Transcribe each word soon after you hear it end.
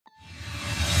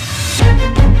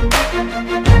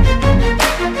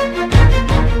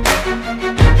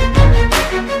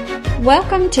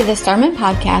Welcome to the Sermon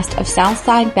Podcast of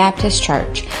Southside Baptist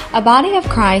Church, a body of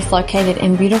Christ located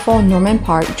in beautiful Norman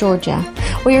Park, Georgia.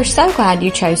 We are so glad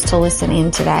you chose to listen in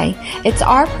today. It's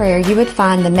our prayer you would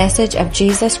find the message of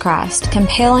Jesus Christ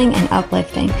compelling and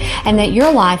uplifting, and that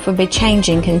your life would be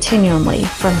changing continually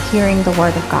from hearing the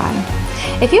Word of God.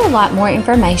 If you would like more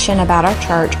information about our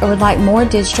church or would like more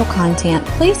digital content,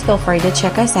 please feel free to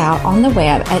check us out on the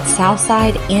web at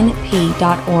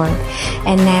southsidenp.org.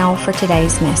 And now for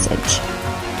today's message.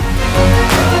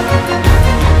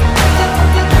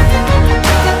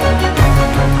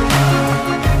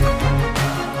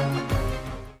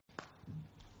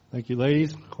 Thank you,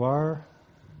 ladies, choir.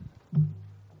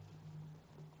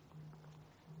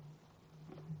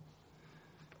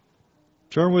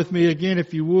 Turn with me again,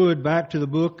 if you would, back to the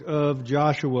book of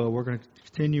Joshua. We're going to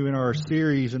continue in our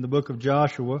series in the book of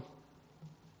Joshua.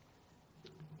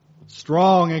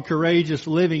 Strong and courageous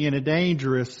living in a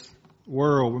dangerous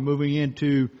world. We're moving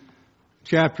into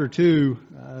chapter 2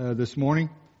 this morning.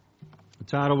 The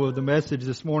title of the message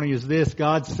this morning is this: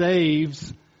 God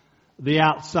saves the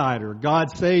outsider.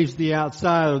 God saves the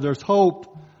outsider. There's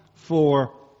hope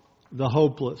for the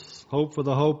hopeless. Hope for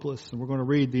the hopeless. And we're going to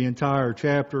read the entire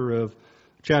chapter of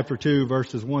chapter 2,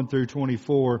 verses 1 through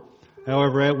 24.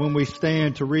 However, when we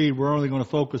stand to read, we're only going to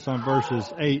focus on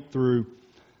verses 8 through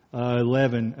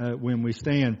 11 when we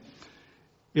stand.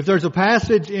 If there's a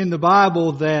passage in the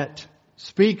Bible that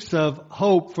speaks of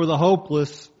hope for the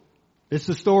hopeless, it's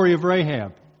the story of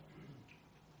Rahab.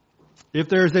 If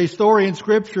there's a story in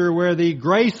Scripture where the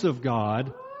grace of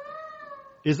God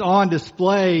is on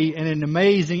display in an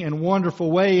amazing and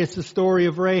wonderful way, it's the story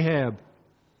of Rahab.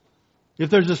 If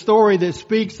there's a story that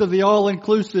speaks of the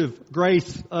all-inclusive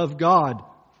grace of God,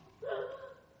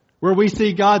 where we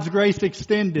see God's grace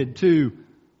extended to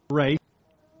race,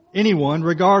 anyone,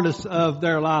 regardless of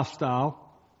their lifestyle,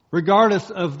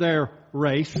 regardless of their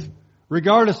race,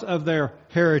 regardless of their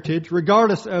heritage,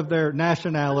 regardless of their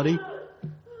nationality,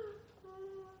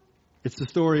 it's the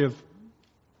story of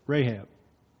Rahab.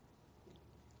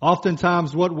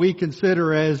 Oftentimes what we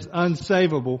consider as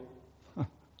unsavable,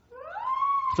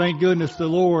 thank goodness the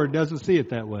Lord doesn't see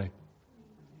it that way.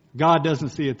 God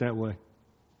doesn't see it that way.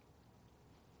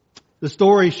 The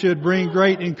story should bring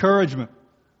great encouragement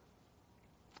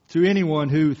to anyone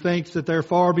who thinks that they're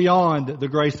far beyond the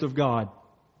grace of God.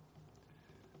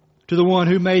 To the one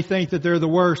who may think that they're the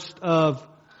worst of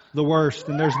the worst.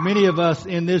 And there's many of us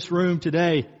in this room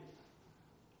today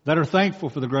that are thankful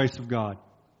for the grace of God,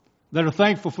 that are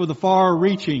thankful for the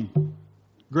far-reaching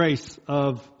grace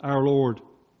of our Lord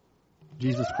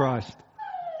Jesus Christ.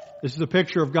 This is a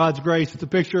picture of God's grace. It's a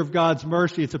picture of God's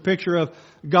mercy. It's a picture of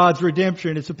God's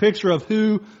redemption. It's a picture of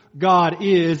who God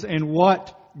is and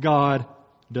what God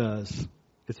does.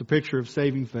 It's a picture of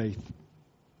saving faith,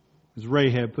 as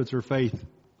Rahab puts her faith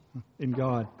in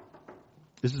God.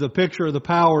 This is a picture of the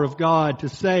power of God to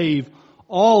save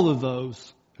all of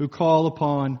those who call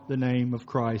upon the name of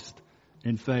Christ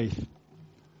in faith.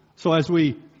 So as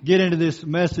we get into this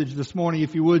message this morning,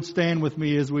 if you would stand with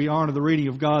me as we honor the reading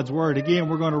of God's Word. Again,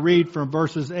 we're going to read from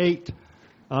verses 8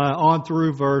 on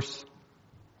through verse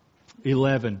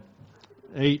 11.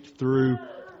 8 through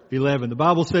 11. The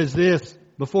Bible says this: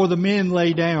 Before the men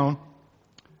lay down,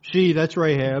 she, that's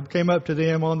Rahab, came up to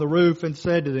them on the roof and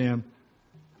said to them,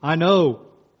 I know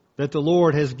that the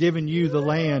Lord has given you the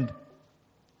land,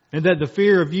 and that the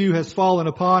fear of you has fallen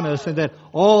upon us, and that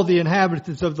all the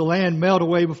inhabitants of the land melt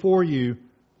away before you.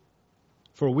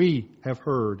 For we have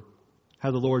heard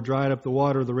how the Lord dried up the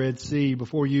water of the Red Sea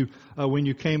before you when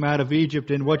you came out of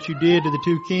Egypt, and what you did to the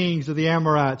 2 kings of the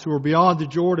Amorites who were beyond the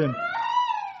Jordan,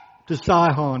 to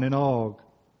Sihon and Og,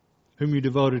 whom you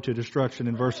devoted to destruction,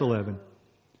 in verse 11.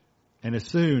 And as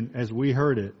soon as we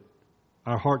heard it,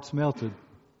 our hearts melted.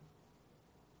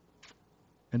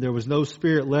 And there was no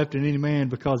spirit left in any man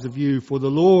because of you. For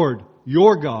the Lord,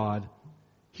 your God,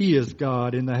 He is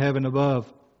God in the heaven above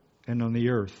and on the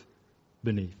earth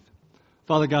beneath.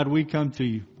 Father God, we come to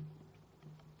you,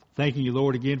 thanking you,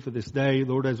 Lord, again for this day.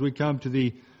 Lord, as we come to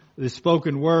the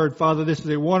spoken word, Father, this is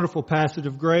a wonderful passage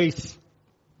of grace,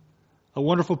 a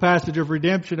wonderful passage of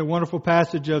redemption, a wonderful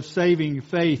passage of saving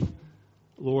faith,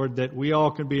 Lord, that we all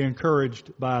can be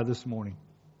encouraged by this morning.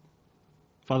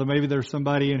 Father, maybe there's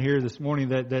somebody in here this morning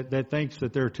that thinks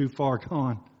that they're too far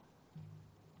gone.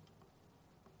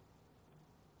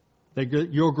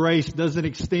 That your grace doesn't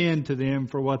extend to them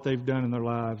for what they've done in their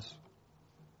lives.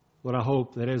 But I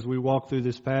hope that as we walk through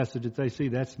this passage that they see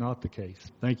that's not the case.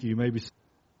 Thank you.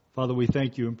 Father, we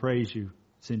thank you and praise you.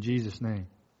 It's in Jesus' name.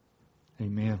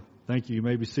 Amen. Thank you. You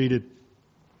may be seated.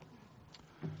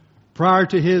 Prior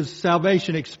to his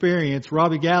salvation experience,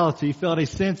 Robbie Gallaty felt a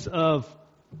sense of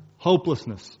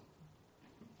hopelessness.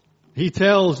 He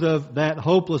tells of that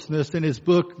hopelessness in his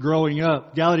book, Growing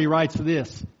Up. Gallaty writes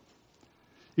this.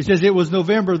 He says, it was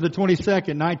November the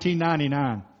 22nd,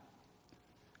 1999,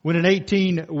 when an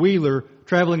 18-wheeler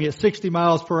traveling at 60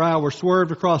 miles per hour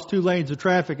swerved across 2 lanes of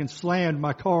traffic and slammed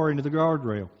my car into the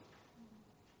guardrail.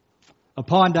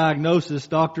 Upon diagnosis,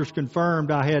 doctors confirmed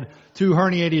I had 2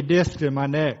 herniated discs in my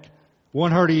neck,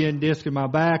 1 herniated disc in my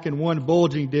back, and 1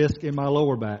 bulging disc in my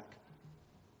lower back.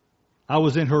 I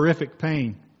was in horrific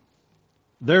pain.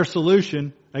 Their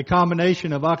solution, a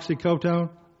combination of oxycodone,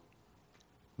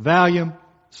 Valium,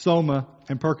 Soma,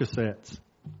 and Percocets.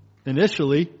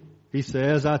 Initially, he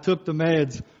says, I took the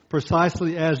meds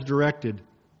precisely as directed.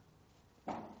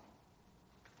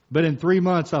 But in 3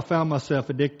 months, I found myself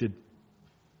addicted.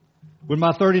 When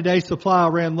my 30-day supply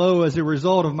ran low as a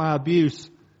result of my abuse,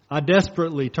 I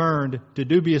desperately turned to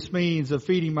dubious means of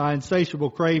feeding my insatiable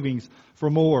cravings for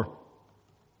more.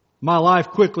 My life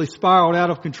quickly spiraled out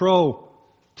of control.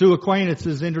 2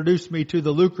 acquaintances introduced me to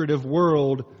the lucrative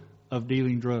world of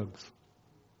dealing drugs.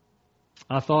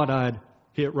 I thought I'd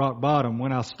hit rock bottom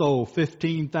when I stole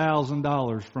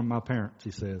 $15,000 from my parents,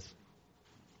 he says.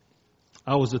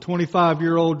 I was a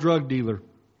 25-year-old drug dealer,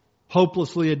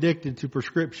 hopelessly addicted to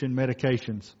prescription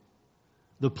medications.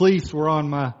 The police were on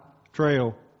my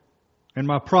trail, and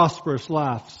my prosperous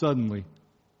life suddenly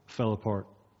fell apart.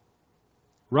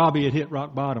 Robbie had hit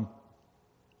rock bottom.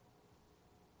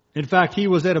 In fact, he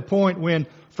was at a point when,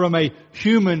 from a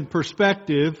human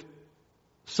perspective,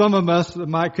 some of us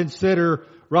might consider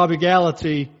Robbie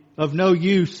Gallaty of no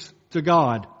use to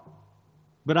God.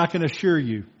 But I can assure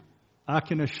you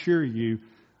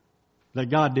that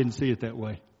God didn't see it that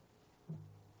way.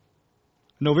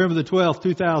 November the 12th,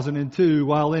 2002,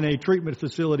 while in a treatment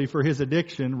facility for his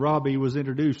addiction, Robbie was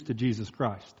introduced to Jesus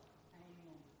Christ.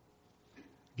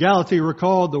 Gallaty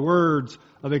recalled the words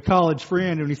of a college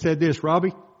friend when he said this,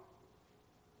 Robbie,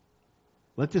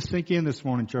 let this sink in this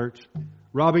morning, church.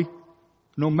 Robbie,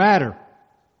 no matter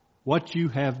what you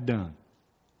have done,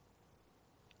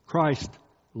 Christ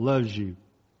loves you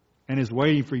and is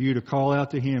waiting for you to call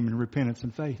out to Him in repentance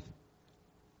and faith.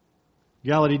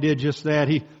 Gallaty did just that.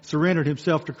 He surrendered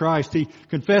himself to Christ. He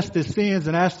confessed his sins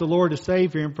and asked the Lord to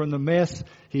save him from the mess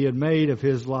he had made of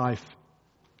his life.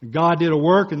 God did a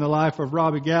work in the life of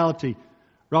Robbie Gallaty.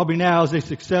 Robbie now is a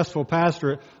successful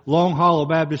pastor at Long Hollow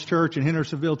Baptist Church in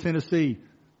Hendersonville, Tennessee.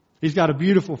 He's got a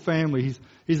beautiful family.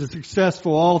 He's a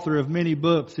successful author of many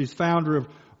books. He's founder of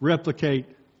Replicate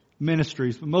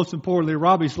Ministries. But most importantly,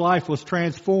 Robbie's life was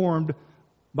transformed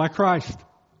by Christ.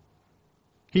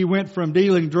 He went from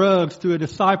dealing drugs to a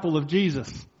disciple of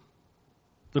Jesus.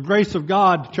 The grace of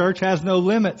God, church, has no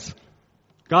limits.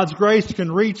 God's grace can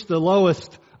reach the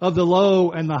lowest of the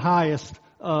low and the highest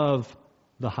of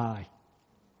the high.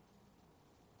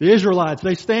 The Israelites,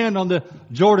 they stand on the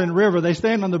Jordan River. They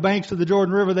stand on the banks of the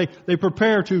Jordan River. They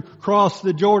prepare to cross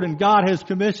the Jordan. God has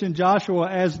commissioned Joshua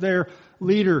as their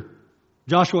leader.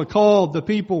 Joshua called the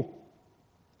people.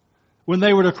 When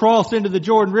they were to cross into the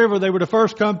Jordan River, they were to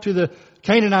first come to the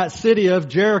Canaanite city of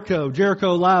Jericho.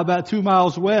 Jericho lay about 2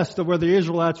 miles west of where the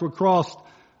Israelites would cross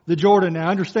the Jordan. Now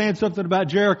understand something about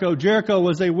Jericho. Jericho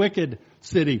was a wicked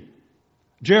city.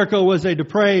 Jericho was a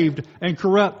depraved and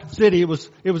corrupt city. It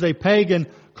was a pagan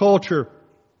culture.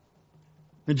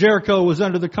 And Jericho was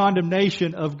under the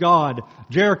condemnation of God.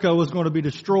 Jericho was going to be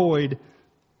destroyed.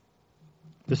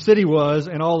 The city was,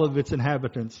 and all of its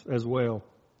inhabitants as well.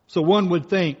 So one would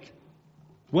think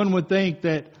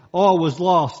that all was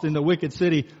lost in the wicked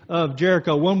city of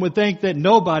Jericho. One would think that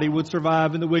nobody would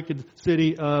survive in the wicked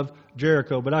city of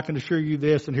Jericho. But I can assure you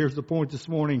this, and here's the point this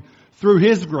morning. Through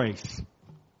His grace,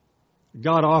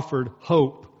 God offered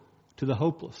hope to the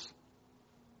hopeless.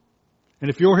 And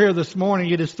if you're here this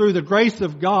morning, it is through the grace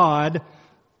of God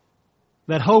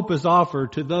that hope is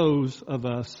offered to those of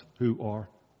us who are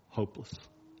hopeless.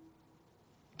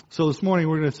 So this morning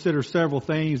we're going to consider several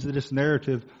things that this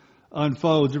narrative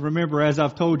unfolds. And remember, as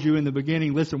I've told you in the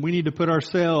beginning, listen, we need to put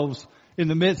ourselves in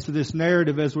the midst of this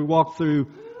narrative as we walk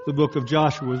through the book of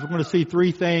Joshua. We're going to see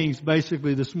 3 things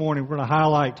basically this morning. We're going to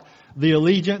highlight the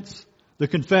allegiance, the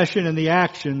confession, and the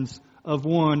actions of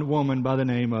one woman by the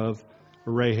name of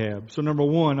Rahab. So number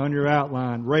 1 on your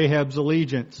outline, Rahab's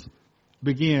allegiance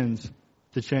begins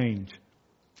to change.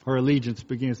 Her allegiance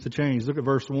begins to change. Look at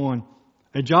verse 1.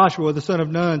 And Joshua, the son of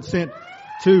Nun, sent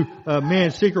 2 men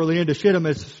secretly into Shittim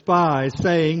as spies,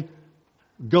 saying,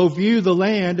 Go view the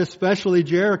land, especially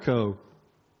Jericho.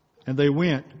 And they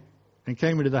went and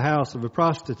came into the house of a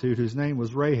prostitute whose name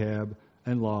was Rahab,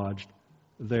 and lodged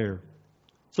there.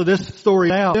 So this story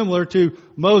now is similar to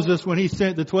Moses when he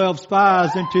sent the 12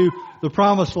 spies into the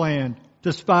promised land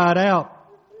to spy it out.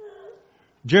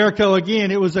 Jericho, again,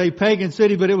 it was a pagan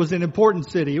city, but it was an important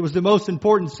city. It was the most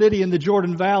important city in the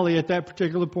Jordan Valley at that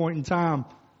particular point in time.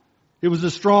 It was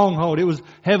a stronghold. It was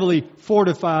heavily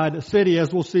fortified city,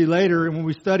 as we'll see later when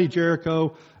we study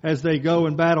Jericho as they go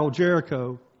and battle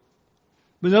Jericho.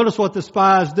 But notice what the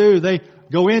spies do. They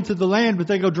go into the land, but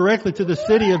they go directly to the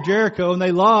city of Jericho, and they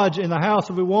lodge in the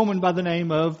house of a woman by the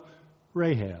name of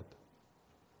Rahab.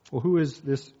 Well, who is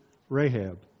this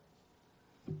Rahab?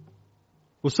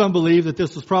 Well, some believe that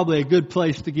this was probably a good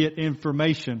place to get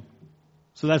information.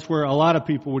 So that's where a lot of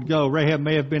people would go. Rahab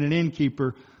may have been an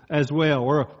innkeeper as well.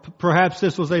 Or perhaps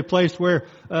this was a place where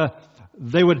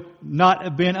they would not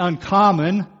have been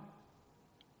uncommon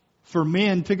for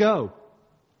men to go.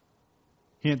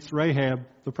 Hence Rahab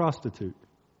the prostitute.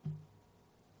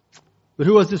 But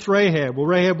who was this Rahab? Well,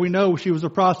 Rahab, we know she was a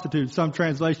prostitute. Some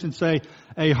translations say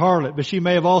a harlot. But she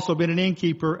may have also been an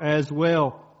innkeeper as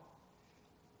well.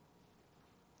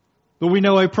 But we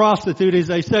know a prostitute is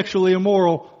a sexually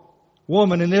immoral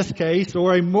woman in this case,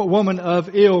 or a woman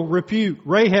of ill repute.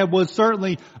 Rahab was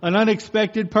certainly an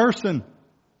unexpected person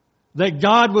that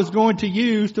God was going to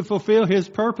use to fulfill His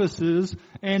purposes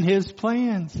and His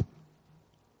plans.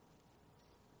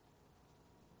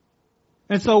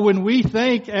 And so when we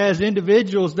think as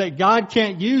individuals that God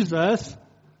can't use us,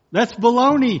 that's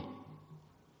baloney.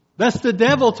 That's the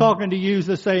devil talking to you,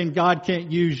 that's saying God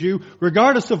can't use you,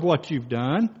 regardless of what you've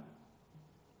done.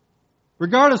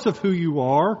 Regardless of who you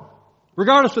are,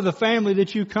 regardless of the family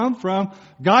that you come from,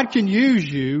 God can use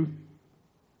you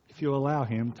if you allow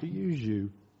Him to use you.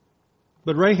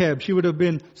 But Rahab, she would have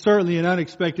been certainly an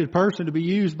unexpected person to be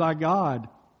used by God.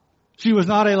 She was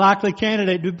not a likely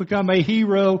candidate to become a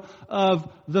hero of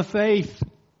the faith.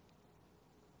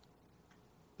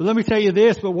 But let me tell you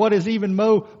this, but what is even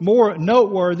more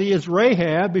noteworthy is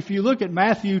Rahab. If you look at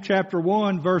Matthew chapter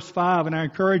 1, verse 5, and I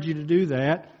encourage you to do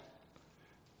that,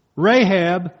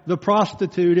 Rahab, the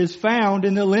prostitute, is found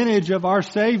in the lineage of our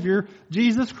Savior,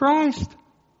 Jesus Christ.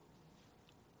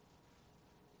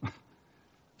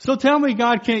 So tell me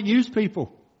God can't use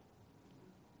people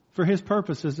for His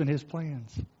purposes and His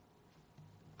plans.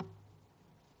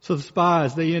 So the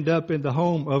spies, they end up in the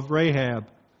home of Rahab.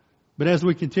 But as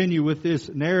we continue with this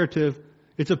narrative,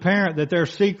 it's apparent that their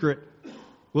secret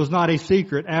was not a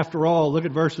secret after all. Look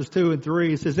at verses 2 and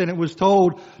 3. It says, "And it was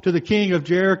told to the king of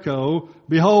Jericho,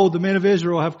 Behold, the men of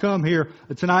Israel have come here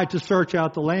tonight to search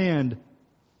out the land."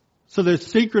 So the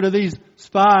secret of these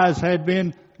spies had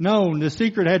been known. The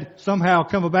secret had somehow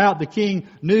come about. The king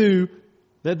knew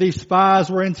that these spies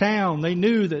were in town. They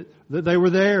knew that they were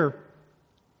there.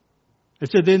 It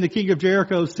said, "Then the king of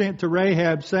Jericho sent to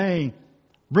Rahab, saying,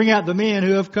 Bring out the men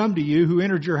who have come to you, who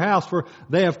entered your house, for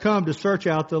they have come to search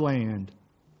out the land."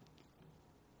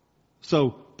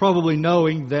 So probably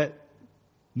knowing that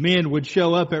men would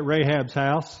show up at Rahab's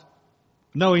house,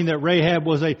 knowing that Rahab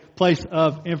was a place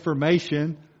of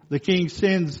information, the king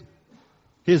sends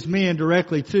his men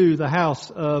directly to the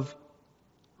house of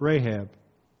Rahab.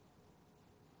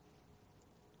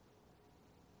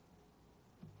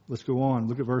 Let's go on.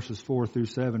 Look at verses 4 through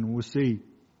 7. And we'll see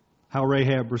how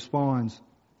Rahab responds.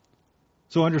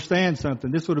 So understand something.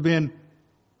 This would have been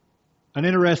an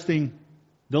interesting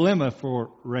dilemma for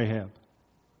Rahab.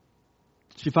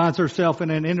 She finds herself in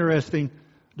an interesting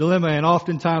dilemma, and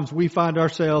oftentimes we find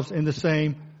ourselves in the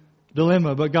same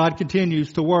dilemma. But God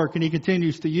continues to work, and He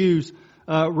continues to use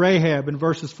Rahab. In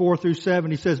verses 4 through 7,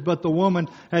 He says, "But the woman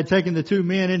had taken the two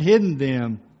men and hidden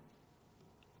them.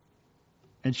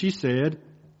 And she said,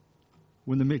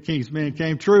 When the king's men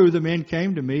came, true, the men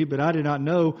came to me, but I did not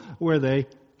know where they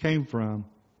came from.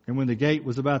 And when the gate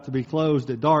was about to be closed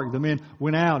at dark, the men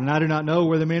went out, and I do not know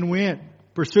where the men went.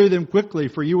 Pursue them quickly,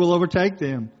 for you will overtake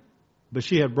them." But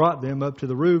she had brought them up to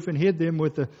the roof and hid them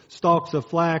with the stalks of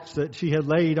flax that she had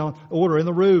laid on order in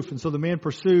the roof. And so the men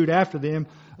pursued after them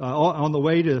on the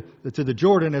way to the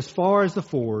Jordan as far as the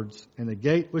fords. And the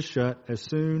gate was shut as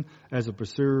soon as the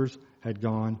pursuers had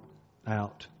gone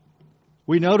out.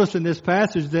 We notice in this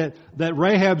passage that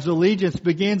Rahab's allegiance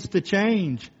begins to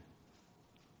change.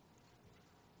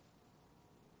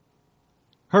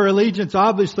 Her allegiance,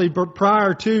 obviously,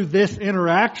 prior to this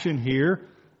interaction here,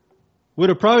 would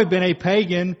have probably been a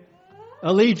pagan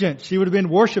allegiance. She would have been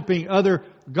worshiping other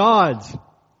gods.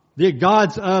 The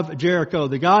gods of Jericho,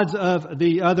 the gods of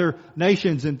the other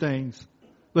nations and things.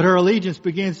 But her allegiance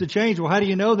begins to change. Well, how do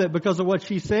you know that? Because of what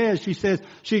she says. She says,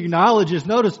 she acknowledges.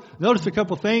 Notice a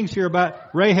couple things here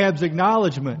about Rahab's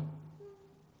acknowledgement.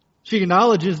 She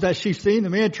acknowledges that she's seen the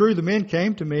men. True, the men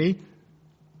came to me.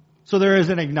 So there is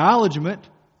an acknowledgement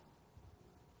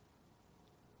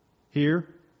here.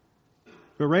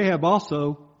 But Rahab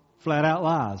also flat out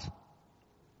lies.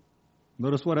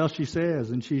 Notice what else she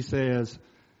says. And she says,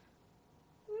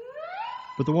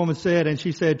 but the woman said, and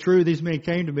she said, true, these men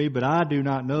came to me, but I do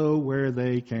not know where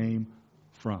they came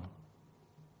from.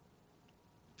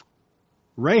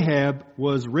 Rahab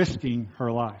was risking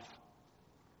her life.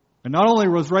 And not only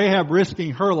was Rahab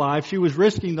risking her life, she was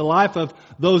risking the life of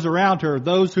those around her,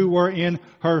 those who were in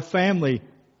her family,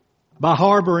 by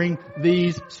harboring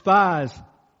these spies.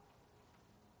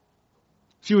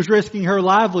 She was risking her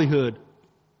livelihood.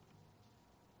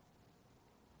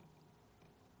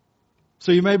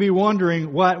 So you may be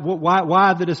wondering,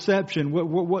 why the deception?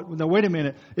 Now wait a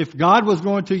minute. If God was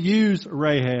going to use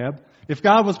Rahab, if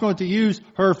God was going to use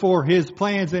her for His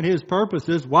plans and His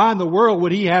purposes, why in the world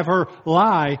would He have her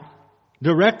lie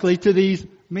directly to these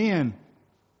men?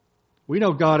 We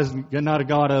know God is not a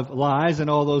God of lies and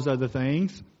all those other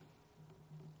things.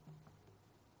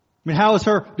 I mean, how is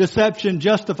her deception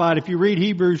justified? If you read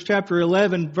Hebrews chapter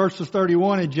 11 verses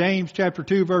 31 and James chapter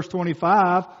 2 verse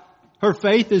 25, her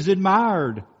faith is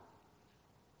admired.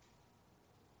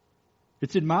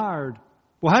 It's admired.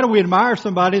 Well, how do we admire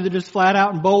somebody that just flat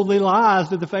out and boldly lies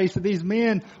to the face of these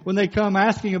men when they come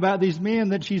asking about these men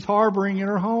that she's harboring in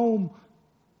her home?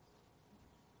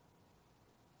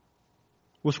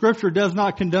 Well, Scripture does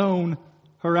not condone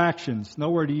her actions.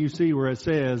 Nowhere do you see where it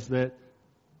says that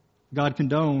God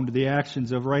condoned the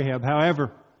actions of Rahab.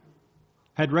 However,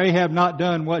 had Rahab not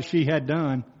done what she had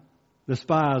done, the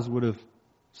spies would have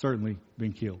certainly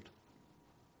been killed.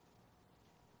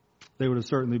 They would have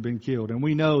certainly been killed. And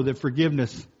we know that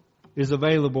forgiveness is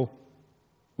available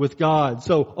with God.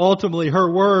 So ultimately her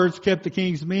words kept the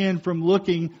king's men from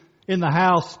looking in the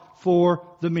house for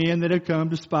the men that had come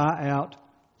to spy out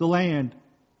the land.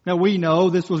 Now we know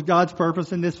this was God's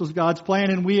purpose and this was God's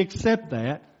plan, and we accept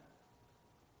that.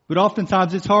 But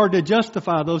oftentimes it's hard to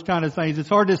justify those kind of things. It's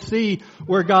hard to see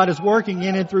where God is working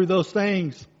in and through those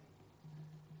things.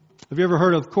 Have you ever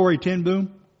heard of Corrie ten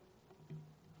Boom?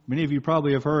 Many of you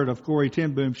probably have heard of Corrie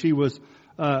ten Boom. She was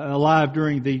alive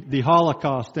during the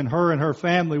Holocaust, and her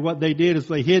family, what they did is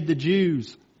they hid the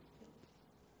Jews.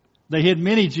 They hid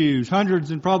many Jews,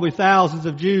 hundreds and probably thousands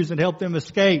of Jews, and helped them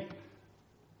escape.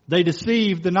 They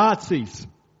deceived the Nazis.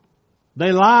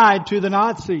 They lied to the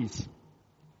Nazis.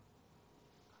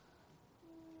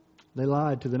 They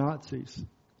lied to the Nazis.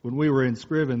 When we were in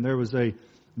Scriven, there was a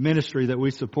ministry that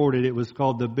we supported. It was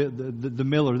called the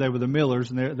Miller. They were the Millers,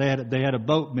 and they had a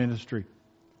boat ministry.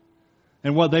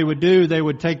 And what they would do, they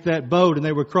would take that boat and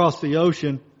they would cross the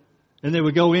ocean and they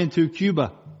would go into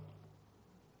Cuba.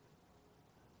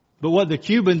 But what the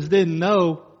Cubans didn't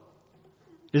know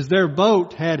is their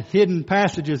boat had hidden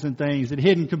passages and things, and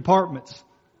hidden compartments,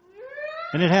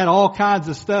 and it had all kinds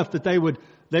of stuff that they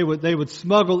would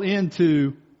smuggle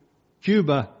into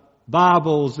Cuba,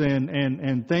 Bibles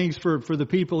and things for the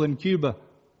people in Cuba.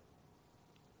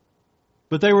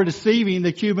 But they were deceiving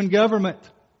the Cuban government.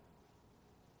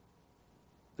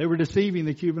 They were deceiving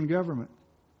the Cuban government.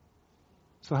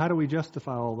 So how do we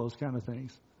justify all those kind of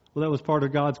things? Well, that was part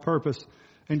of God's purpose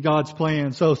and God's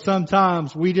plan. So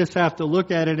sometimes we just have to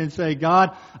look at it and say,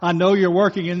 God, I know you're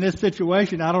working in this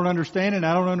situation. I don't understand it.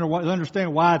 I don't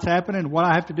understand why it's happening, what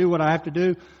I have to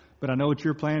do, but I know it's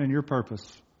your plan and your purpose.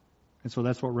 And so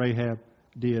that's what Rahab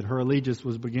did. Her allegiance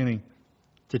was beginning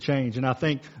to change. And I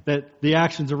think that the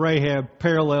actions of Rahab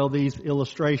parallel these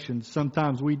illustrations.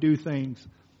 Sometimes we do things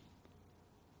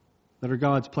that are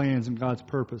God's plans and God's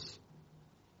purpose.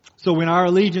 So when our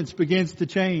allegiance begins to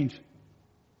change,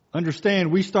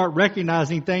 understand we start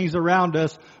recognizing things around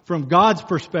us from God's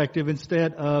perspective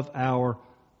instead of our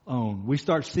own. We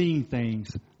start seeing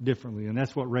things differently. And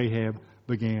that's what Rahab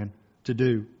began to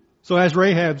do. So as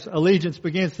Rahab's allegiance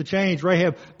begins to change,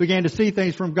 Rahab began to see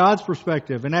things from God's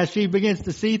perspective. And as she begins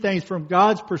to see things from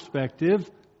God's perspective,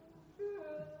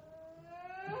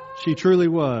 she truly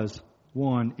was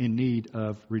one in need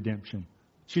of redemption.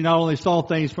 She not only saw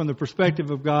things from the perspective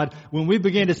of God. When we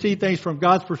begin to see things from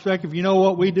God's perspective, you know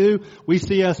what we do? We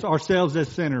see ourselves as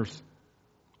sinners.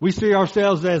 We see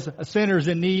ourselves as sinners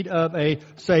in need of a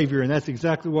Savior. And that's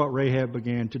exactly what Rahab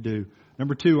began to do.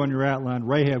 Number 2 on your outline,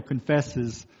 Rahab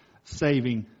confesses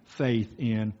saving faith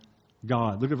in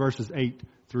God. Look at verses 8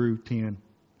 through 10.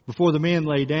 Before the men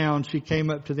lay down, she came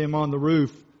up to them on the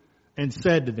roof and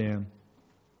said to them,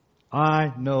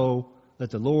 I know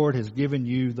that the Lord has given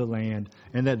you the land,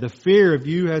 and that the fear of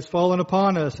you has fallen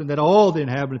upon us, and that all the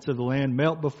inhabitants of the land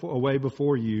melt away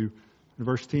before you. In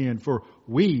verse 10, for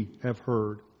we have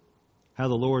heard how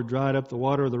the Lord dried up the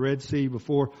water of the Red Sea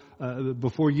before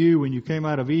you when you came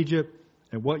out of Egypt,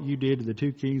 and what you did to the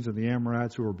two kings of the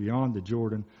Amorites who were beyond the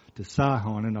Jordan, to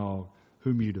Sihon and Og,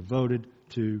 whom you devoted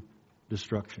to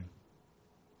destruction.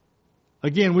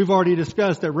 Again, we've already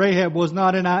discussed that Rahab was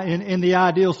not in the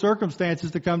ideal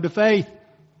circumstances to come to faith.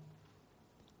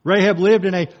 Rahab lived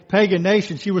in a pagan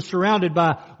nation. She was surrounded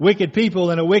by wicked people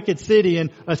in a wicked city,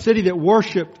 and a city that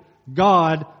worshiped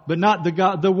God, but not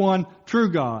the one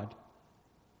true God.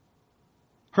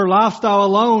 Her lifestyle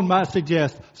alone might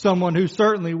suggest someone who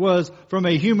certainly was, from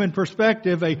a human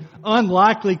perspective, an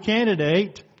unlikely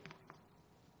candidate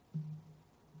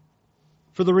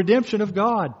for the redemption of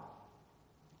God.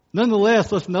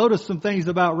 Nonetheless, let's notice some things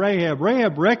about Rahab.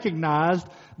 Rahab recognized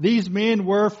these men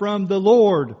were from the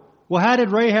Lord. Well, how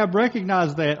did Rahab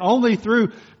recognize that? Only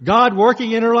through God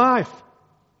working in her life.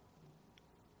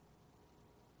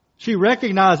 She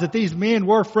recognized that these men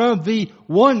were from the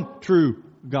one true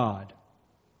God,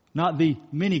 not the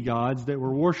many gods that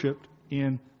were worshipped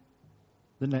in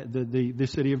the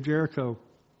city of Jericho.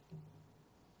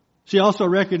 She also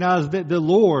recognized that the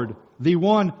Lord, the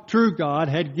one true God,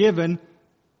 had given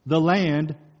the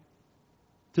land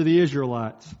to the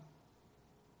Israelites.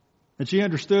 And she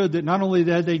understood that not only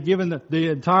had they given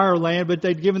the entire land, but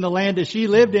they'd given the land that she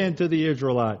lived in to the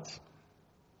Israelites.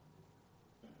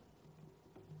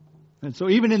 And so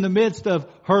even in the midst of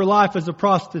her life as a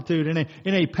prostitute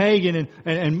in a pagan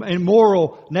and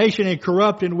immoral nation, a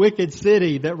corrupt and wicked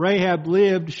city that Rahab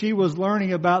lived, she was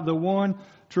learning about the one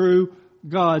true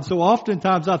God. So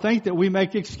oftentimes I think that we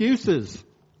make excuses.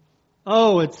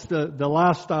 Oh, it's the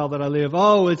lifestyle that I live.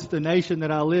 Oh, it's the nation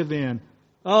that I live in.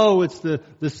 Oh, it's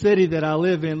the city that I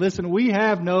live in. Listen, we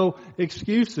have no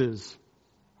excuses.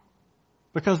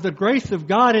 Because the grace of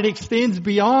God, it extends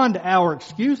beyond our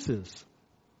excuses.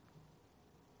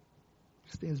 It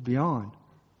extends beyond.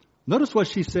 Notice what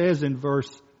she says in verse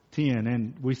 10,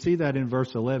 and we see that in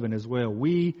verse 11 as well.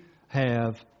 We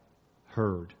have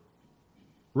heard.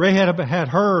 Rahab had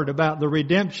heard about the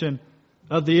redemption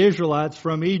of the Israelites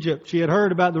from Egypt. She had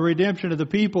heard about the redemption of the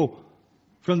people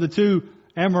from the two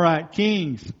Amorite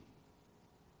kings.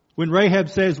 When Rahab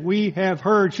says, we have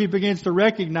heard, she begins to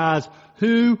recognize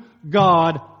who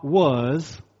God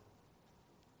was.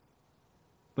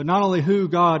 But not only who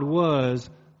God was,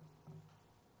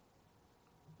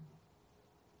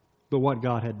 but what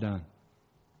God had done.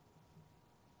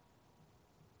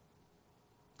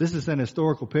 This is an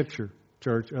historical picture,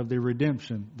 church, of the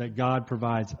redemption that God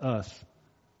provides us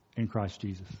in Christ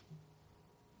Jesus.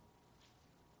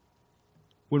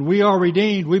 When we are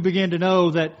redeemed, we begin to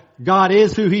know that God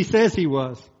is who He says He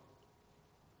was.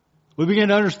 We begin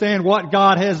to understand what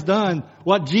God has done,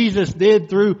 what Jesus did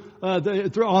through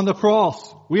on the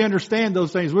cross. We understand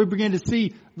those things. We begin to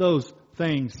see those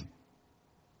things.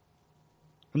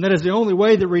 And that is the only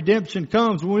way that redemption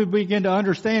comes, when we begin to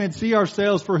understand and see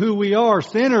ourselves for who we are,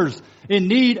 sinners in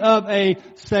need of a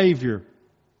Savior.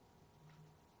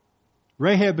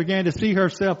 Rahab began to see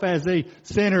herself as a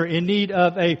sinner in need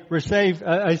of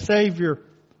a Savior,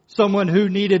 someone who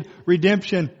needed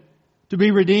redemption, to be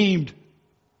redeemed.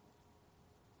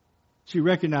 She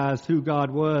recognized who God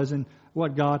was and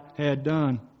what God had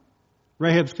done.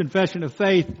 Rahab's confession of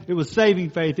faith, it was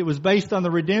saving faith. It was based on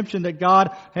the redemption that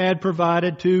God had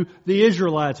provided to the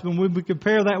Israelites. When we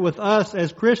compare that with us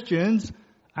as Christians,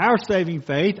 our saving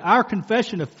faith, our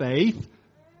confession of faith,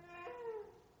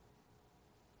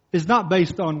 is not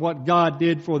based on what God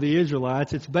did for the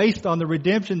Israelites. It's based on the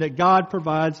redemption that God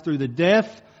provides through the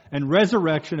death and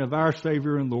resurrection of our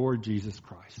Savior and Lord Jesus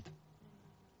Christ.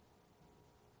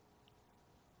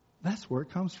 That's where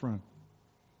it comes from.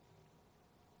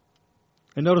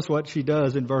 And notice what she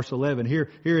does in verse 11. Here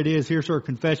it is. Here's her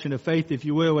confession of faith, if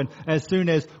you will. And as soon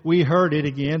as we heard it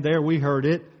again, there we heard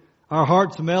it, our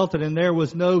hearts melted, and there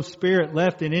was no spirit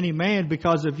left in any man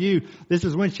because of you. This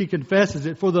is when she confesses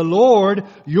it. For the Lord,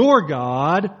 your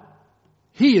God,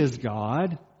 He is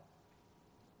God.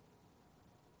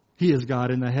 He is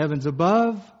God in the heavens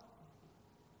above.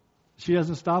 She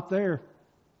doesn't stop there.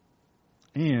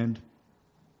 And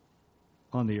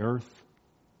on the earth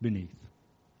beneath.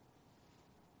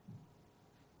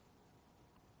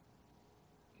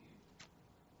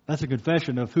 That's a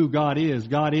confession of who God is.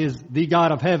 God is the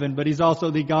God of heaven, but He's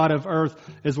also the God of earth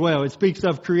as well. It speaks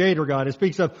of Creator God. It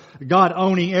speaks of God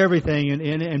owning everything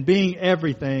and being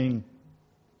everything.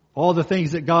 All the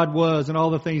things that God was and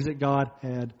all the things that God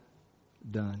had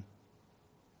done.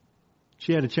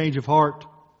 She had a change of heart.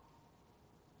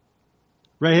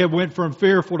 Rahab went from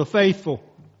fearful to faithful.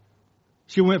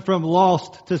 She went from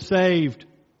lost to saved.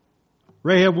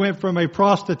 Rahab went from a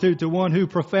prostitute to one who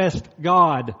professed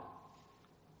God.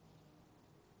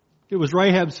 It was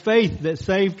Rahab's faith that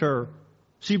saved her.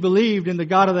 She believed in the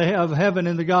God of heaven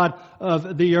and the God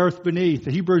of the earth beneath.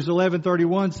 Hebrews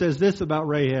 11:31 says this about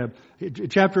Rahab.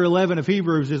 Chapter 11 of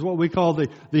Hebrews is what we call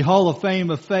the Hall of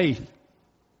Fame of faith.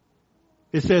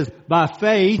 It says, by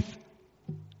faith,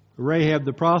 Rahab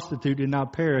the prostitute did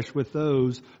not perish with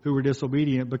those who were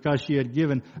disobedient because she had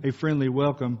given a friendly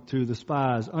welcome to the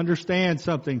spies. Understand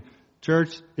something,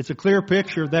 church. It's a clear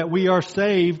picture that we are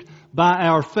saved by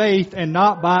our faith and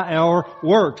not by our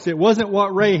works. It wasn't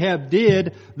what Rahab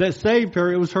did that saved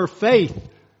her. It was her faith.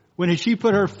 When she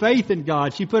put her faith in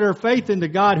God, she put her faith in the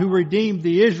God who redeemed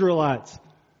the Israelites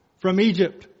from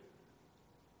Egypt.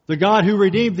 The God who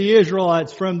redeemed the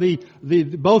Israelites from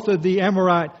both of the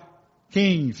Amorite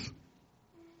kings.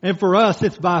 And for us,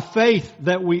 it's by faith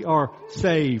that we are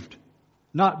saved,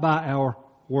 not by our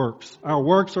works. Our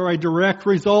works are a direct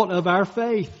result of our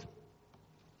faith.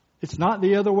 It's not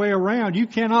the other way around. You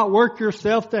cannot work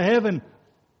yourself to heaven.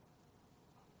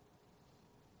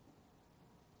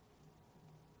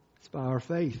 It's by our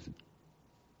faith.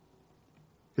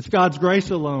 It's God's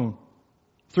grace alone,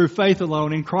 through faith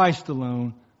alone, in Christ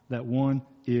alone, that one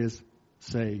is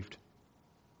saved.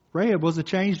 Rahab was a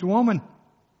changed woman.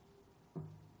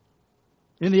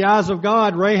 In the eyes of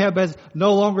God, Rahab is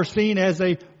no longer seen as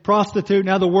a prostitute.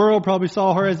 Now the world probably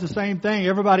saw her as the same thing.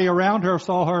 Everybody around her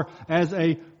saw her as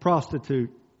a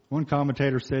prostitute. One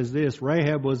commentator says this,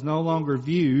 Rahab was no longer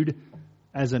viewed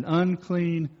as an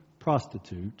unclean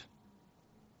prostitute,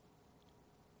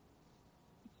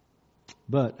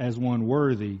 but as one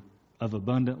worthy of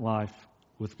abundant life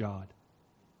with God.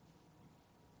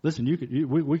 Listen,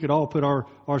 we could all put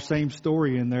our same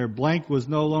story in there. Blank was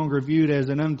no longer viewed as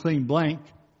an unclean blank,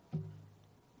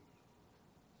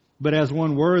 but as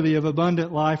one worthy of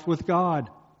abundant life with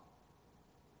God.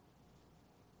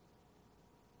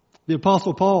 The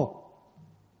Apostle Paul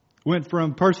went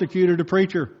from persecutor to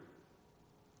preacher.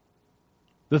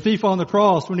 The thief on the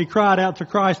cross, when he cried out to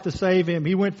Christ to save him,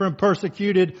 he went from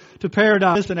persecuted to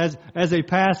paradise. Listen, as a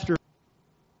pastor,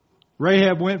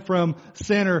 Rahab went from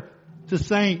sinner to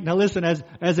saint. Now listen,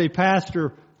 as a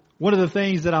pastor, one of the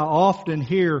things that I often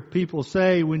hear people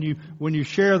say when you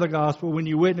share the gospel, when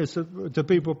you witness to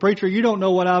people, preacher, you don't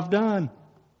know what I've done.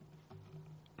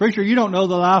 Preacher, you don't know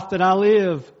the life that I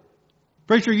live.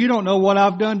 Preacher, you don't know what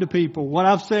I've done to people, what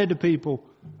I've said to people.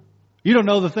 You don't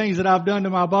know the things that I've done to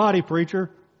my body, preacher.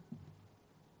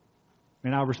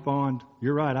 And I respond,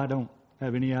 you're right, I don't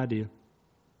have any idea.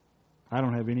 I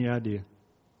don't have any idea.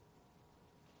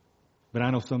 But I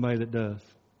know somebody that does.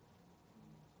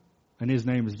 And his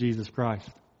name is Jesus Christ.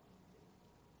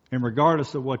 And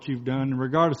regardless of what you've done, and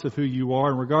regardless of who you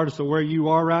are, and regardless of where you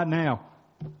are right now,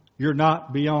 you're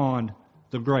not beyond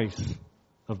the grace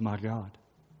of my God.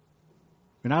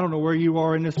 And I don't know where you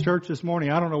are in this church this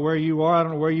morning. I don't know where you are. I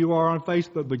don't know where you are on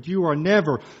Facebook, but you are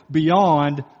never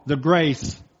beyond the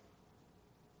grace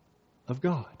of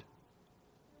God.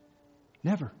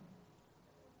 Never.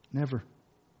 Never.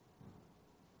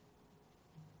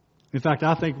 In fact,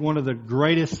 I think one of the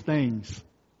greatest things,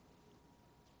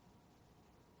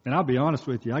 and I'll be honest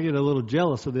with you, I get a little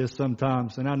jealous of this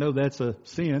sometimes, and I know that's a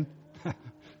sin.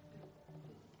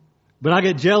 But I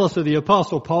get jealous of the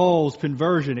Apostle Paul's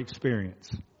conversion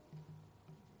experience.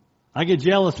 I get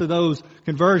jealous of those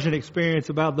conversion experience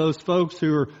about those folks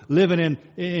who are living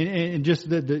in just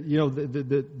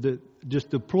the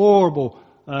just deplorable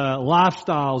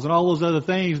lifestyles and all those other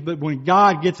things. But when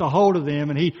God gets a hold of them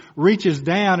and He reaches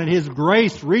down and His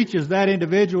grace reaches that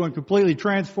individual and completely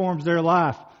transforms their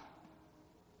life,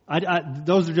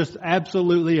 those are just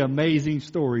absolutely amazing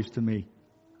stories to me.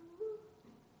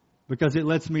 Because it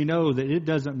lets me know that it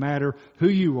doesn't matter who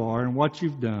you are and what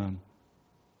you've done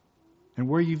and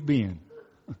where you've been,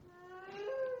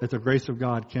 that the grace of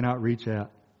God cannot reach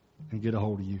out and get a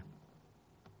hold of you.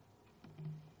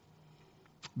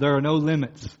 There are no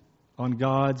limits on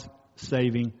God's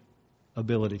saving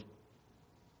ability.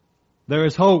 There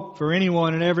is hope for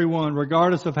anyone and everyone,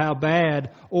 regardless of how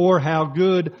bad or how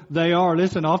good they are.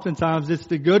 Listen, oftentimes it's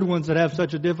the good ones that have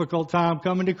such a difficult time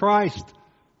coming to Christ.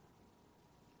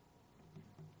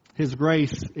 His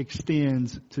grace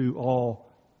extends to all.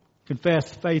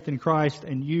 Confess faith in Christ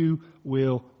and you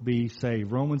will be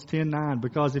saved. Romans 10:9.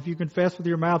 Because if you confess with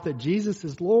your mouth that Jesus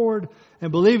is Lord and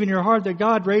believe in your heart that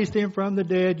God raised Him from the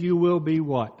dead, you will be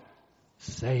what?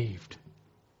 Saved.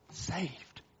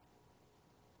 Saved.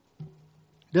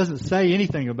 It doesn't say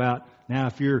anything about now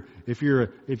if you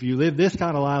live this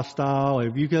kind of lifestyle,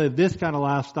 if you live this kind of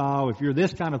lifestyle, if you're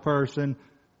this kind of person,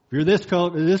 if you're this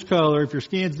color, if your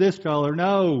skin's this color.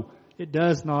 No, it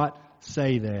does not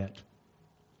say that.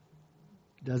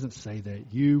 It doesn't say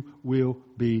that. You will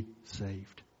be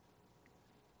saved.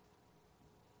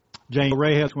 James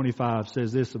Rahab 25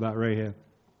 says this about Rahab.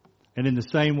 And in the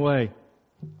same way,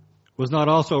 was not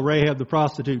also Rahab the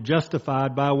prostitute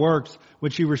justified by works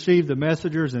when she received the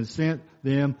messengers and sent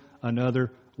them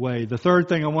another way? The third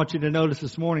thing I want you to notice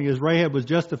this morning is Rahab was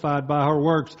justified by her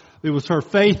works. It was her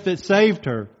faith that saved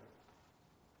her.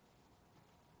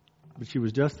 But she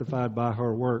was justified by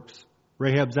her works.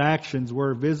 Rahab's actions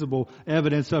were visible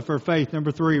evidence of her faith.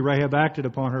 Number 3, Rahab acted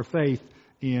upon her faith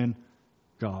in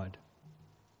God.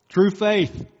 True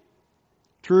faith,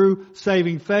 true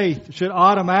saving faith should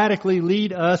automatically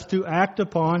lead us to act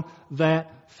upon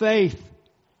that faith.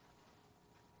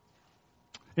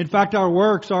 In fact, our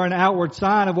works are an outward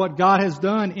sign of what God has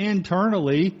done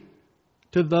internally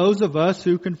to those of us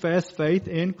who confess faith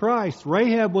in Christ.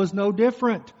 Rahab was no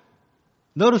different.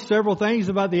 Notice several things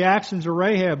about the actions of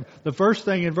Rahab. The first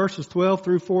thing in verses 12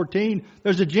 through 14,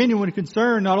 there's a genuine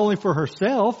concern not only for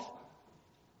herself,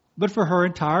 but for her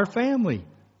entire family.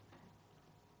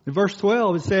 In verse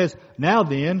 12 it says, Now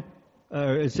then,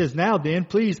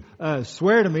 please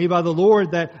swear to me by the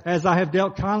Lord that as I have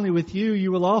dealt kindly with you,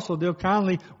 you will also deal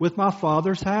kindly with my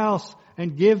father's house,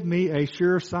 and give me a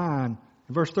sure sign.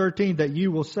 In verse 13, that you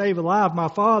will save alive my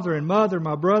father and mother,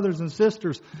 my brothers and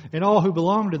sisters, and all who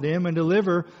belong to them, and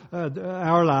deliver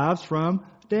our lives from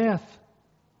death.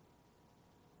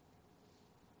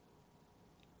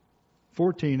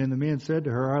 14, and the men said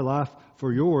to her, Our life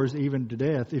for yours, even to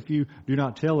death, if you do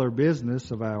not tell her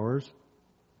business of ours.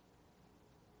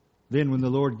 Then when the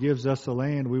Lord gives us the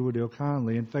land, we will deal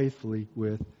kindly and faithfully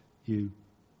with you.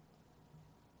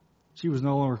 She was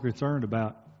no longer concerned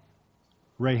about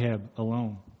Rahab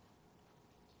alone.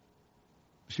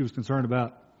 She was concerned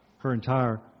about her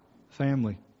entire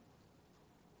family.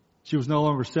 She was no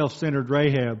longer self-centered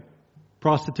Rahab,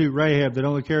 prostitute Rahab that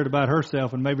only cared about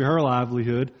herself and maybe her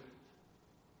livelihood.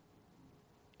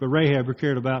 But Rahab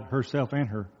cared about herself and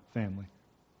her family.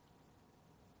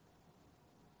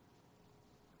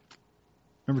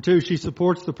 Number 2, she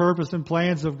supports the purpose and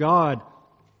plans of God.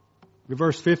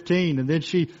 Verse 15, and then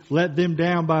she let them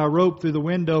down by a rope through the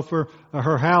window, for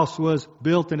her house was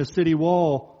built in a city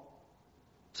wall,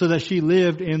 so that she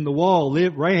lived in the wall.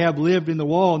 Rahab lived in the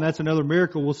wall, and that's another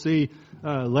miracle we'll see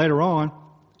later on.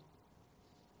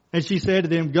 And she said to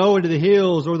them, Go into the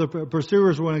hills, or the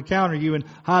pursuers will encounter you, and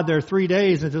hide there 3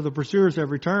 days until the pursuers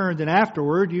have returned, and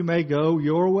afterward you may go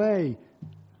your way.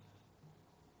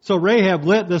 So Rahab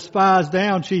let the spies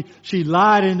down. She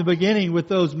lied in the beginning with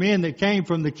those men that came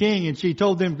from the king, and she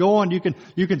told them, Go on, you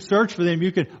can search for them,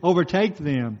 you can overtake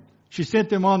them. She sent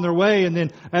them on their way, and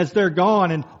then as they're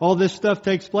gone and all this stuff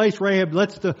takes place, Rahab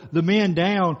lets the men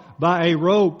down by a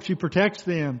rope. She protects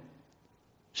them.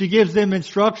 She gives them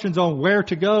instructions on where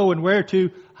to go and where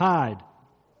to hide,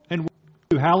 and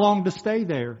how long to stay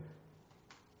there.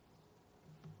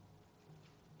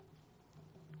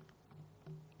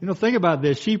 Think about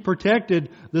this. She protected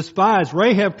the spies.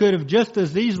 Rahab could have just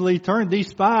as easily turned these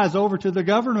spies over to the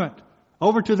government,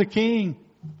 over to the king.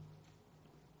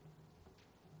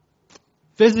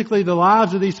 Physically, the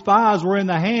lives of these spies were in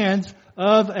the hands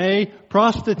of a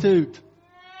prostitute,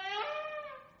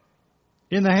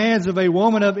 in the hands of a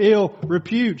woman of ill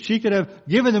repute. She could have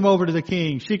given them over to the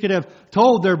king. She could have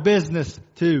told their business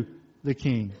to the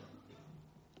king.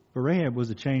 But Rahab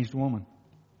was a changed woman.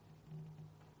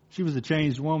 She was a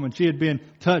changed woman. She had been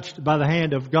touched by the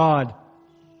hand of God.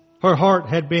 Her heart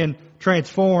had been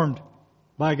transformed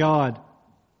by God.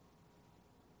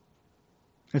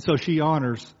 And so she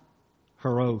honors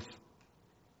her oath.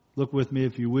 Look with me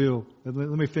if you will. Let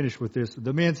me finish with this.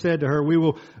 The men said to her, We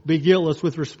will be guiltless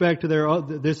with respect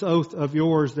to this oath of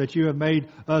yours that you have made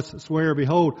us swear.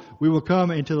 Behold, we will come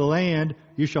into the land.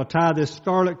 You shall tie this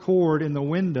scarlet cord in the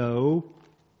window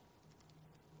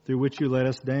through which you let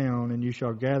us down, and you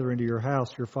shall gather into your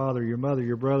house your father, your mother,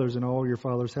 your brothers, and all your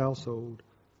father's household.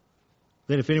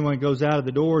 Then if anyone goes out of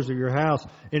the doors of your house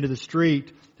into the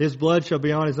street, his blood shall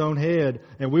be on his own head,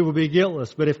 and we will be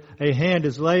guiltless. But if a hand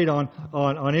is laid on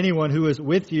anyone who is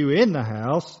with you in the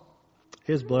house,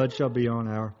 his blood shall be on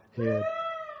our head.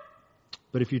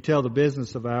 But if you tell the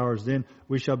business of ours, then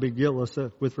we shall be guiltless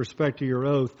with respect to your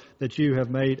oath that you have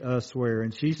made us swear.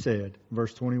 And she said,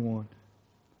 verse 21,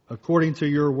 According to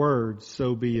your words,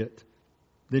 so be it.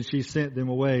 Then she sent them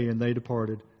away, and they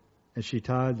departed. And she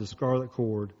tied the scarlet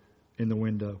cord in the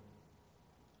window.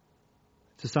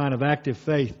 It's a sign of active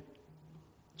faith.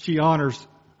 She honors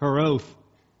her oath.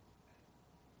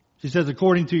 She says,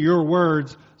 according to your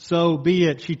words, so be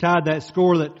it. She tied that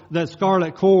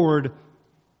scarlet cord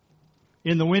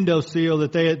in the windowsill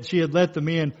that she had let the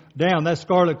men down. That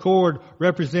scarlet cord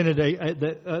represented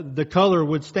the color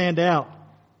would stand out.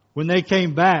 When they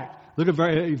came back,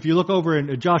 if you look over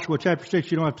in Joshua chapter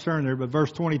 6, you don't have to turn there, but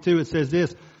verse 22, it says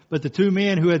this, "But the two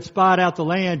men who had spied out the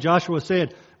land, Joshua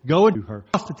said, 'Go into her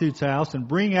prostitute's house and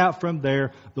bring out from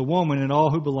there the woman and all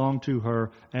who belong to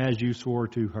her as you swore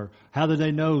to her.'" How did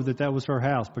they know that that was her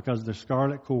house? Because the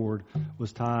scarlet cord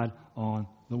was tied on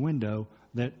the window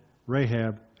that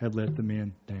Rahab had let the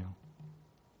men down.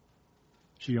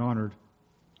 She honored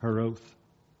her oath.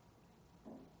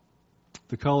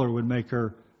 The color would make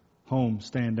her home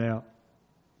stand out.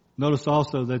 Notice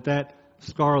also that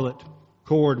scarlet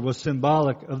cord was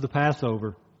symbolic of the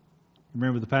Passover.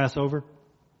 Remember the Passover?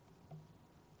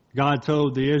 God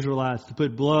told the Israelites to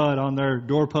put blood on their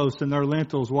doorposts and their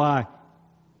lintels. Why?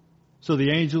 So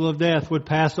the angel of death would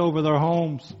pass over their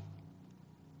homes.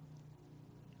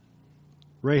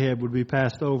 Rahab would be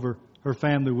passed over. Her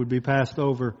family would be passed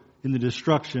over in the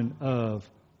destruction of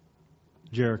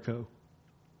Jericho.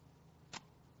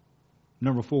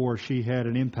 Number 4, she had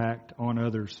an impact on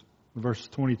others. Verses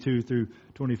 22 through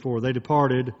 24. "They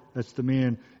departed," that's the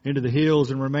men, "into the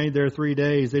hills and remained there 3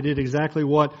 days. They did exactly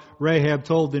what Rahab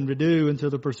told them to do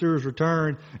until the pursuers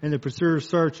returned, and the pursuers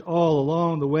searched all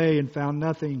along the way and found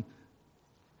nothing.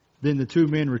 Then the two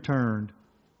men returned.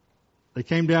 They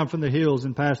came down from the hills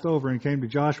and passed over and came to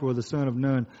Joshua the son of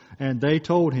Nun, and they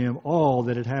told him all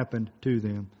that had happened to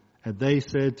them. And they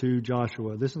said to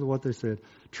Joshua," this is what they said,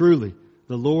 "Truly,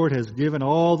 the Lord has given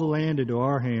all the land into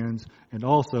our hands, and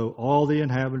also all the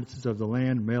inhabitants of the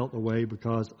land melt away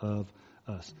because of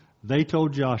us." They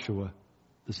told Joshua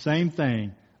the same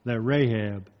thing that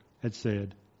Rahab had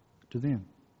said to them.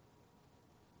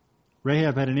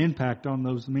 Rahab had an impact on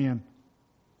those men.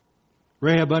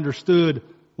 Rahab understood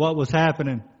what was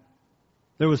happening.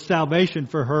 There was salvation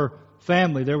for her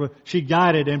family. She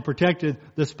guided and protected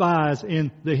the spies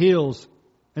in the hills.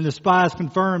 And the spies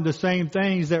confirmed the same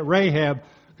things that Rahab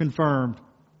confirmed.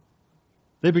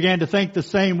 They began to think the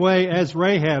same way as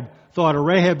Rahab thought, or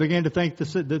Rahab began to think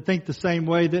the same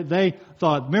way that they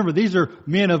thought. Remember, these are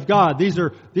men of God. These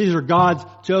are God's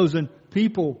chosen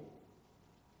people.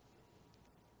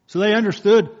 So they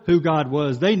understood who God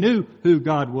was. They knew who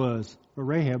God was, but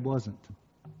Rahab wasn't.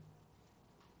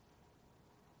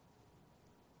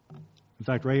 In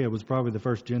fact, Rahab was probably the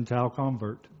first Gentile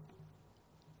convert.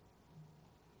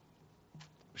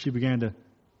 She began to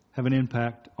have an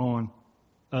impact on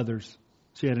others.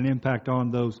 She had an impact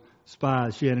on those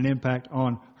spies. She had an impact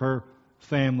on her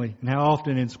family. And how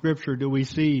often in Scripture do we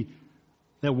see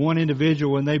that one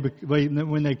individual,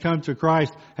 when they come to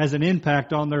Christ, has an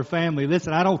impact on their family?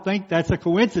 Listen, I don't think that's a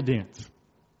coincidence.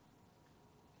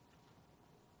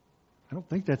 I don't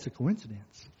think that's a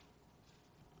coincidence.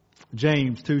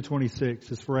 James 2:26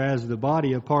 says, "For as the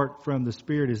body apart from the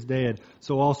spirit is dead,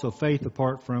 so also faith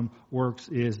apart from works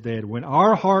is dead." When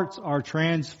our hearts are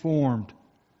transformed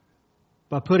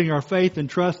by putting our faith and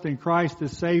trust in Christ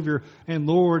as Savior and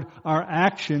Lord, our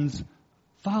actions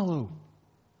follow.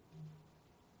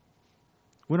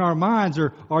 When our minds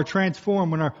are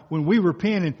transformed, when we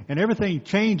repent and everything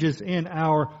changes in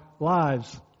our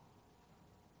lives,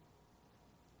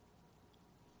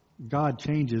 God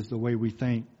changes the way we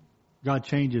think. God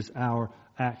changes our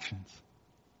actions.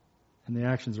 And the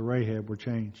actions of Rahab were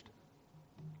changed.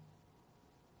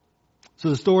 So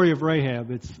the story of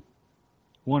Rahab, it's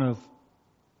one of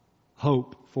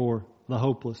hope for the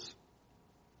hopeless.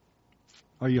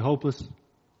 Are you hopeless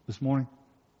this morning?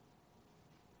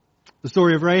 The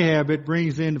story of Rahab, it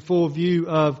brings in full view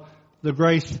of the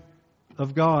grace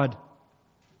of God.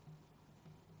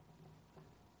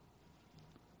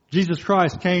 Jesus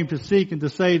Christ came to seek and to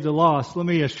save the lost. Let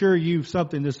me assure you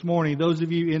something this morning. Those of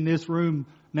you in this room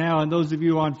now and those of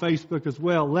you on Facebook as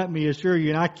well, let me assure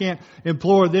you, and I can't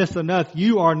implore this enough,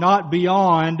 you are not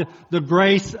beyond the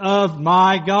grace of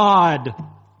my God.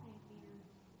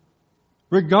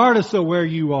 Regardless of where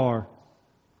you are.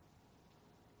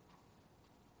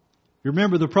 You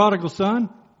remember the prodigal son?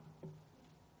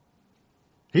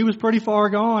 He was pretty far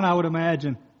gone, I would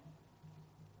imagine.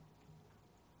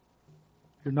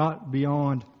 You're not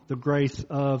beyond the grace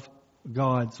of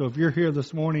God. So if you're here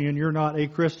this morning and you're not a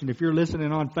Christian, if you're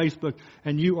listening on Facebook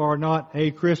and you are not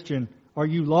a Christian, are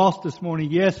you lost this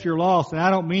morning? Yes, you're lost. And I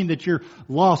don't mean that you're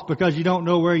lost because you don't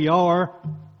know where you are.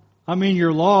 I mean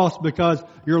you're lost because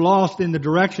you're lost in the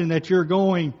direction that you're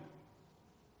going.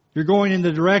 You're going in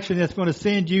the direction that's going to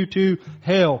send you to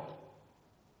hell.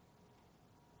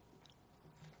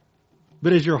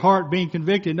 But is your heart being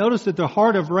convicted? Notice that the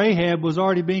heart of Rahab was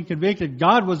already being convicted.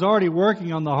 God was already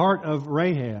working on the heart of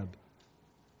Rahab.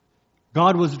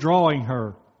 God was drawing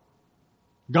her.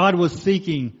 God was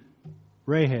seeking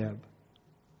Rahab.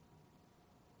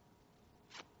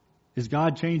 Is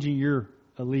God changing your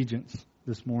allegiance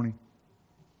this morning.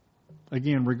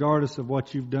 Again, regardless of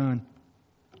what you've done,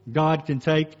 God can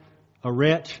take a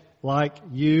wretch like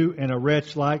you and a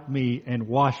wretch like me and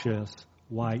wash us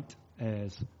white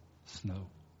as snow.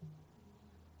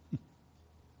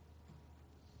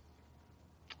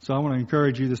 So I want to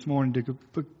encourage you this morning to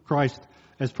put Christ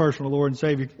as personal Lord and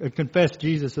Savior. Confess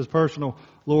Jesus as personal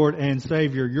Lord and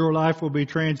Savior. Your life will be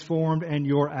transformed and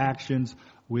your actions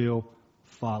will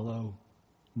follow.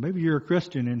 Maybe you're a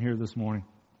Christian in here this morning.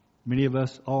 Many of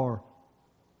us are.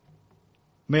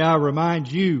 May I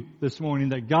remind you this morning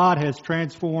that God has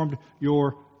transformed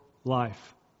your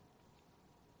life.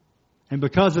 And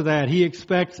because of that, He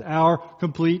expects our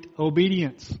complete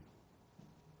obedience.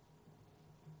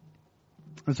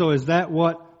 And so is that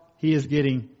what He is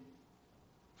getting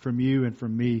from you and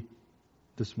from me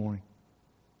this morning?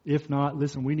 If not,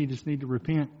 listen, we just need to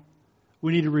repent.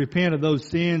 We need to repent of those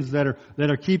sins that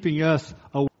are keeping us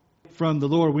away from the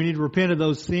Lord. We need to repent of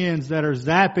those sins that are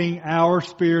zapping our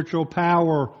spiritual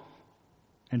power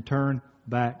and turn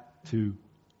back to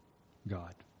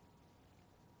God.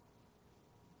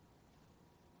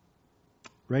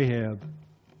 Rahab,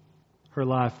 her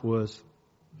life was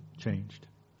changed.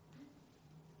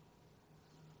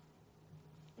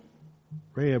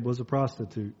 Rahab was a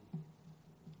prostitute.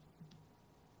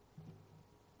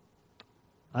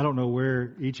 I don't know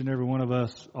where each and every one of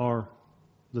us are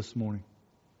this morning.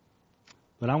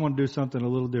 But I want to do something a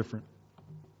little different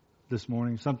this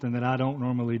morning, something that I don't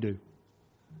normally do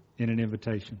in an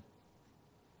invitation.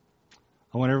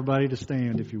 I want everybody to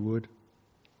stand, if you would.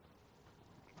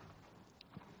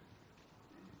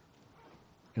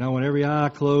 And I want every eye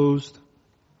closed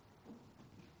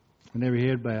and every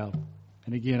head bowed.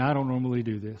 And again, I don't normally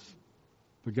do this,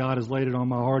 but God has laid it on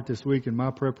my heart this week in my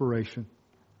preparation.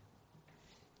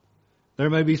 There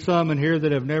may be some in here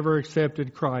that have never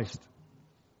accepted Christ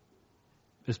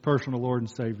as personal Lord and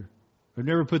Savior. They've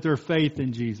never put their faith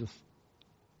in Jesus.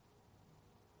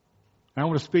 I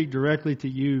want to speak directly to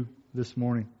you this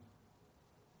morning.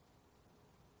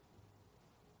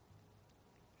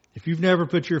 If you've never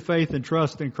put your faith and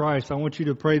trust in Christ, I want you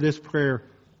to pray this prayer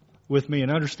with me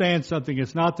and understand something.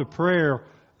 It's not the prayer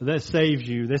that saves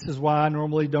you. This is why I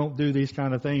normally don't do these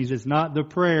kind of things. It's not the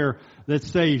prayer that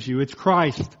saves you. It's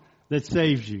Christ that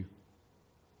saves you.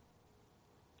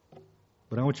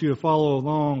 But I want you to follow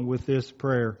along with this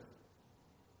prayer.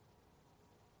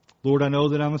 Lord, I know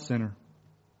that I'm a sinner.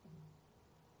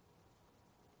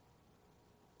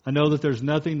 I know that there's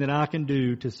nothing that I can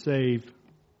do to save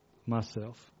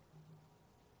myself.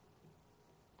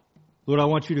 Lord, I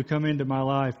want you to come into my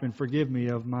life and forgive me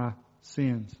of my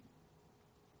sins.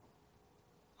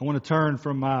 I want to turn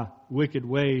from my wicked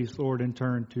ways, Lord, and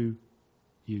turn to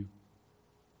you.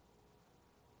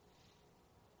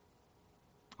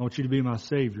 I want you to be my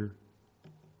Savior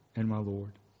and my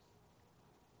Lord.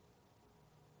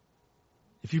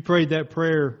 If you prayed that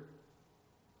prayer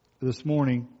this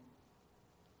morning,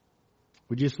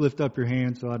 would you just lift up your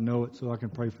hand so I know it, so I can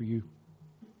pray for you?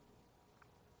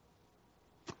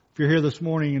 If you're here this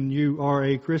morning and you are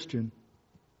a Christian,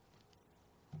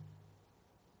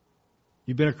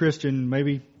 you've been a Christian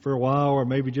maybe for a while or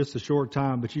maybe just a short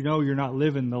time, but you know you're not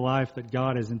living the life that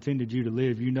God has intended you to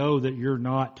live. You know that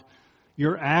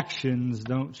your actions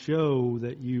don't show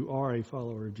that you are a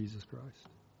follower of Jesus Christ.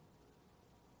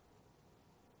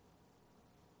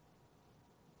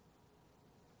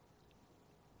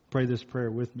 Pray this prayer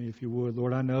with me if you would.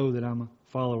 Lord, I know that I'm a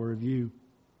follower of you.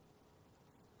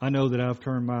 I know that I've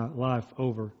turned my life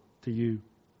over to you.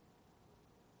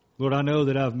 Lord, I know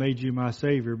that I've made you my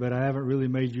Savior, but I haven't really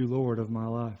made you Lord of my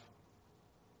life.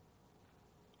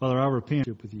 Father, I repent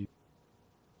with you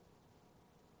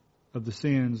of the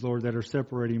sins, Lord, that are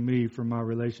separating me from my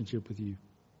relationship with you.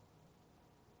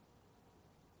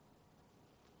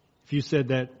 If you said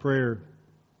that prayer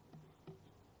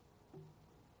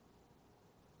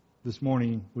this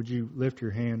morning, would you lift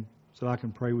your hand so I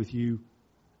can pray with you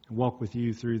and walk with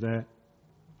you through that?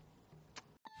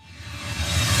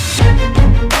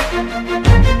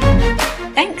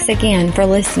 Thanks again for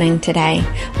listening today.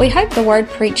 We hope the word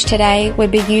preached today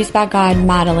would be used by God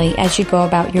mightily as you go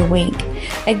about your week.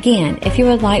 Again, if you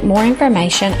would like more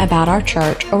information about our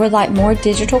church or would like more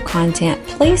digital content,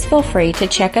 please feel free to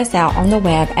check us out on the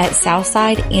web at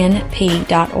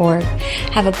southsidenp.org.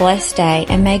 Have a blessed day,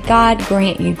 and may God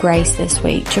grant you grace this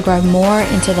week to grow more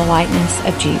into the likeness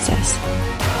of Jesus.